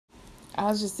I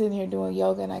was just sitting here doing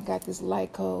yoga and I got this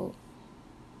light code.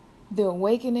 The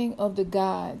awakening of the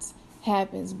gods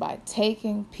happens by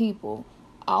taking people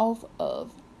off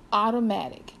of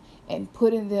automatic and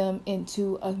putting them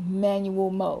into a manual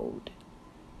mode.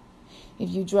 If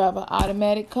you drive an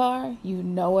automatic car, you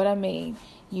know what I mean.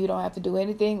 You don't have to do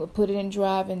anything but put it in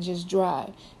drive and just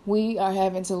drive. We are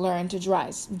having to learn to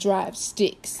drive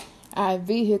sticks. Our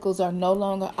vehicles are no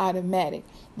longer automatic.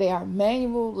 They are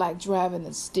manual, like driving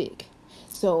a stick.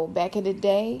 So back in the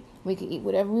day, we could eat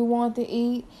whatever we wanted to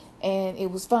eat, and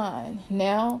it was fine.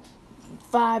 Now,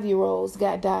 5-year-olds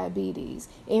got diabetes.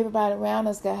 Everybody around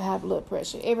us got high blood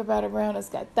pressure. Everybody around us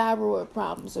got thyroid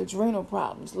problems, adrenal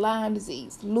problems, Lyme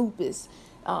disease, lupus,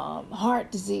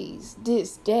 heart disease,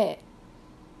 this, that.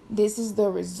 This is the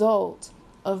result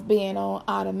of being on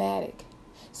automatic.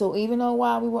 So even though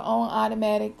while we were on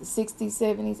automatic, the 60s,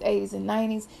 70s, 80s, and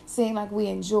 90s, seemed like we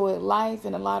enjoyed life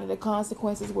and a lot of the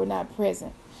consequences were not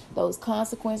present. Those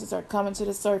consequences are coming to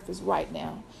the surface right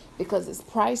now because this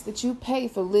price that you pay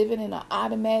for living in an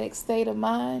automatic state of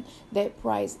mind, that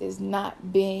price is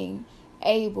not being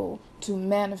able to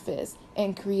manifest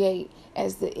and create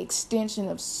as the extension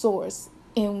of source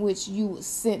in which you were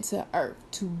sent to earth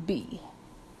to be.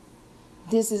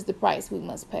 This is the price we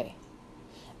must pay.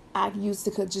 I used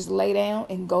to just lay down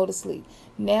and go to sleep.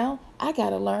 Now I got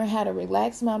to learn how to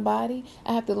relax my body.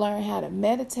 I have to learn how to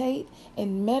meditate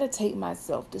and meditate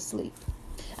myself to sleep.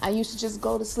 I used to just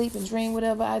go to sleep and dream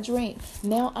whatever I dream.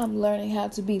 Now I'm learning how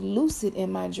to be lucid in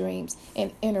my dreams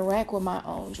and interact with my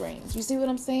own dreams. You see what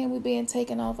I'm saying? We're being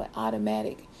taken off of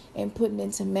automatic and putting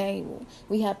into manual.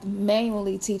 We have to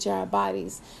manually teach our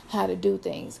bodies how to do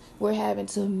things. We're having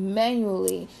to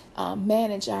manually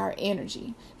manage our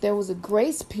energy. There was a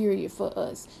grace period for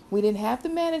us. We didn't have to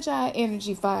manage our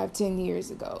energy 5-10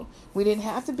 years ago. We didn't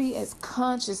have to be as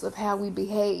conscious of how we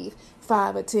behave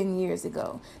 5 or 10 years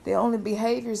ago. The only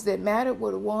behaviors that mattered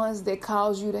were the ones that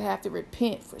caused you to have to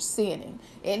repent for sinning.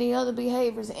 Any other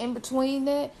behaviors in between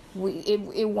that,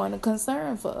 it wasn't a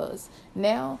concern for us.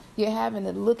 Now you're having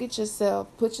to look at yourself,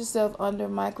 put yourself under a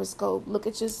microscope, look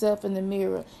at yourself in the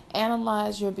mirror,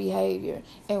 analyze your behavior,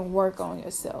 and work on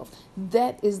yourself.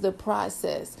 That is the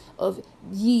process of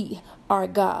ye are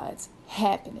gods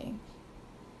happening.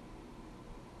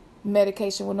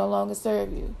 Medication will no longer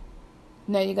serve you.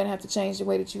 Now you're going to have to change the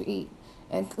way that you eat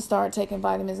and start taking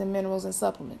vitamins and minerals and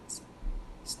supplements.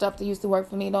 Stuff that used to work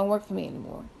for me don't work for me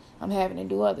anymore. I'm having to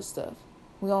do other stuff.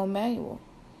 We're on manual.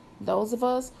 Those of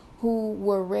us who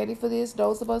were ready for this,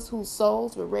 those of us whose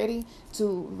souls were ready to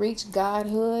reach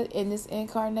Godhood in this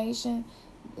incarnation,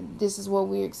 this is what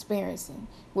we're experiencing.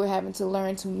 We're having to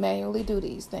learn to manually do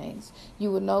these things.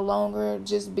 You will no longer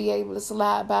just be able to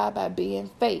slide by being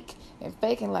fake and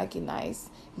faking like you're nice,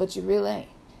 but you really ain't.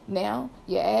 Now,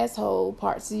 your asshole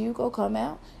parts of you go come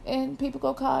out and people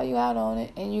go call you out on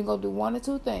it, and you're going to do one or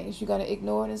two things. You're going to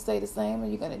ignore it and stay the same, or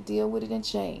you're going to deal with it and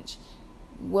change.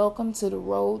 Welcome to the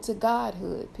road to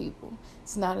Godhood, people.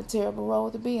 It's not a terrible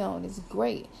road to be on. It's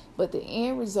great. But the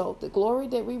end result, the glory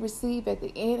that we receive at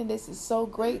the end of this is so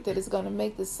great that it's going to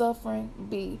make the suffering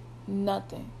be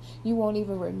nothing. You won't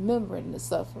even remember the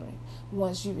suffering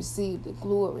once you receive the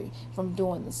glory from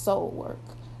doing the soul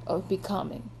work of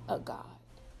becoming a God.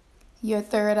 Your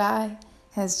third eye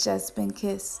has just been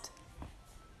kissed.